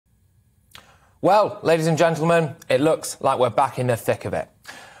Well, ladies and gentlemen, it looks like we're back in the thick of it.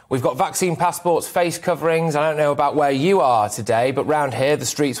 We've got vaccine passports, face coverings. I don't know about where you are today, but round here the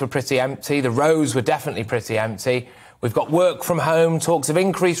streets were pretty empty. The roads were definitely pretty empty. We've got work from home, talks of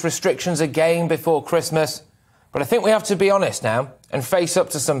increased restrictions again before Christmas. But I think we have to be honest now and face up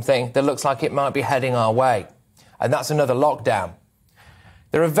to something that looks like it might be heading our way. And that's another lockdown.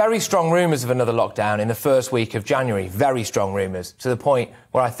 There are very strong rumours of another lockdown in the first week of January, very strong rumours, to the point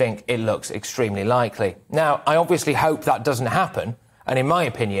where I think it looks extremely likely. Now, I obviously hope that doesn't happen, and in my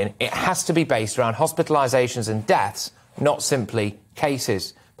opinion, it has to be based around hospitalisations and deaths, not simply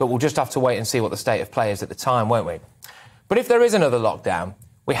cases. But we'll just have to wait and see what the state of play is at the time, won't we? But if there is another lockdown,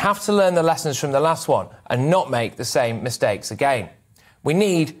 we have to learn the lessons from the last one and not make the same mistakes again. We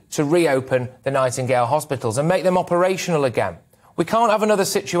need to reopen the Nightingale hospitals and make them operational again. We can't have another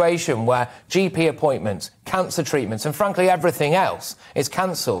situation where GP appointments, cancer treatments and, frankly, everything else is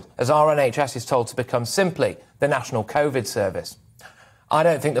cancelled as our NHS is told to become simply the National COVID Service. I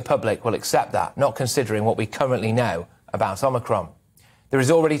don't think the public will accept that, not considering what we currently know about Omicron. There is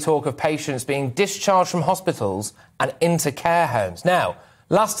already talk of patients being discharged from hospitals and into care homes. Now,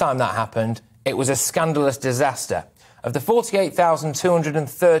 last time that happened, it was a scandalous disaster. Of the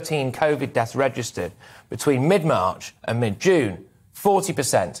 48,213 COVID deaths registered between mid-March and mid-June,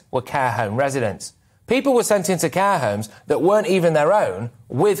 40% were care home residents. People were sent into care homes that weren't even their own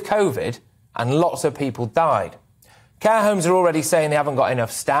with COVID, and lots of people died. Care homes are already saying they haven't got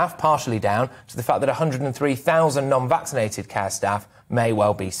enough staff, partially down to the fact that 103,000 non-vaccinated care staff may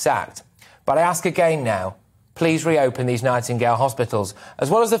well be sacked. But I ask again now, please reopen these Nightingale hospitals, as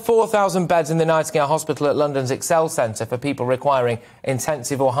well as the 4,000 beds in the Nightingale Hospital at London's Excel Centre for people requiring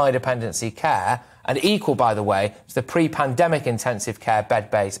intensive or high dependency care, and equal, by the way, to the pre-pandemic intensive care bed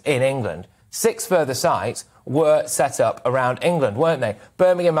base in England. 6 further sites were set up around England, weren't they?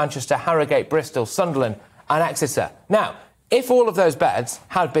 Birmingham, Manchester, Harrogate, Bristol, Sunderland and Exeter. Now, if all of those beds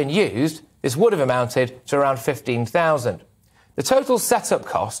had been used, this would have amounted to around 15,000. The total set-up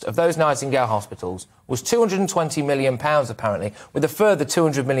cost of those Nightingale hospitals was £220 million, apparently, with a further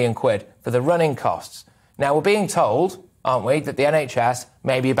 200 million quid for the running costs. Now, we're being told, aren't we, that the NHS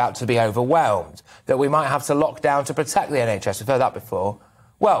may be about to be overwhelmed, that we might have to lock down to protect the NHS. We've heard that before.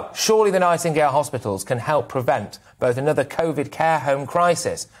 Well, surely the Nightingale hospitals can help prevent both another COVID care home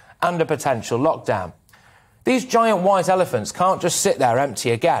crisis and a potential lockdown. These giant white elephants can't just sit there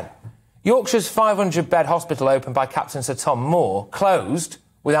empty again. Yorkshire's 500-bed hospital opened by Captain Sir Tom Moore closed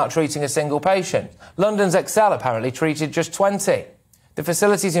without treating a single patient. London's Excel apparently treated just 20. The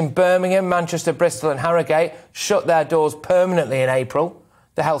facilities in Birmingham, Manchester, Bristol and Harrogate shut their doors permanently in April.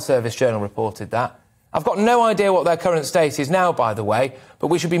 The Health Service Journal reported that. I've got no idea what their current state is now, by the way, but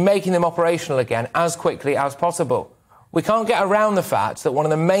we should be making them operational again as quickly as possible. We can't get around the fact that one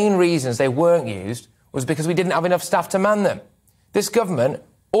of the main reasons they weren't used was because we didn't have enough staff to man them. This government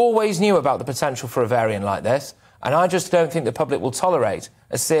always knew about the potential for a variant like this, and I just don't think the public will tolerate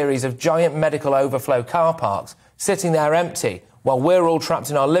a series of giant medical overflow car parks sitting there empty while we're all trapped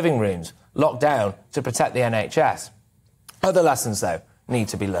in our living rooms, locked down to protect the NHS. Other lessons, though, need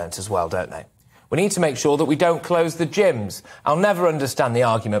to be learnt as well, don't they? We need to make sure that we don't close the gyms. I'll never understand the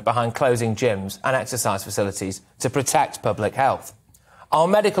argument behind closing gyms and exercise facilities to protect public health. Our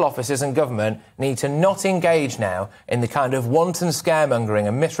medical officers and government need to not engage now in the kind of wanton scaremongering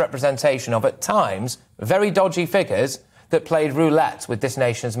and misrepresentation of, at times, very dodgy figures that played roulette with this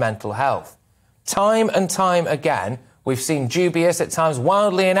nation's mental health. Time and time again, we've seen dubious, at times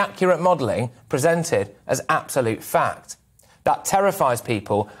wildly inaccurate modelling presented as absolute fact. That terrifies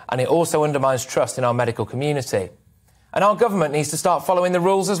people, and it also undermines trust in our medical community. And our government needs to start following the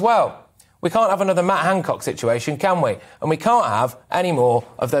rules as well. We can't have another Matt Hancock situation, can we? And we can't have any more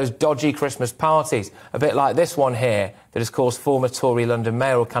of those dodgy Christmas parties, a bit like this one here that has caused former Tory London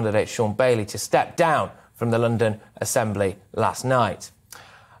mayoral candidate Sean Bailey to step down from the London Assembly last night.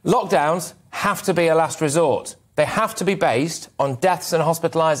 Lockdowns have to be a last resort. They have to be based on deaths and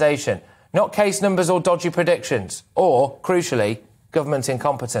hospitalisation, not case numbers or dodgy predictions, or, crucially, government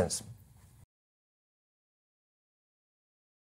incompetence.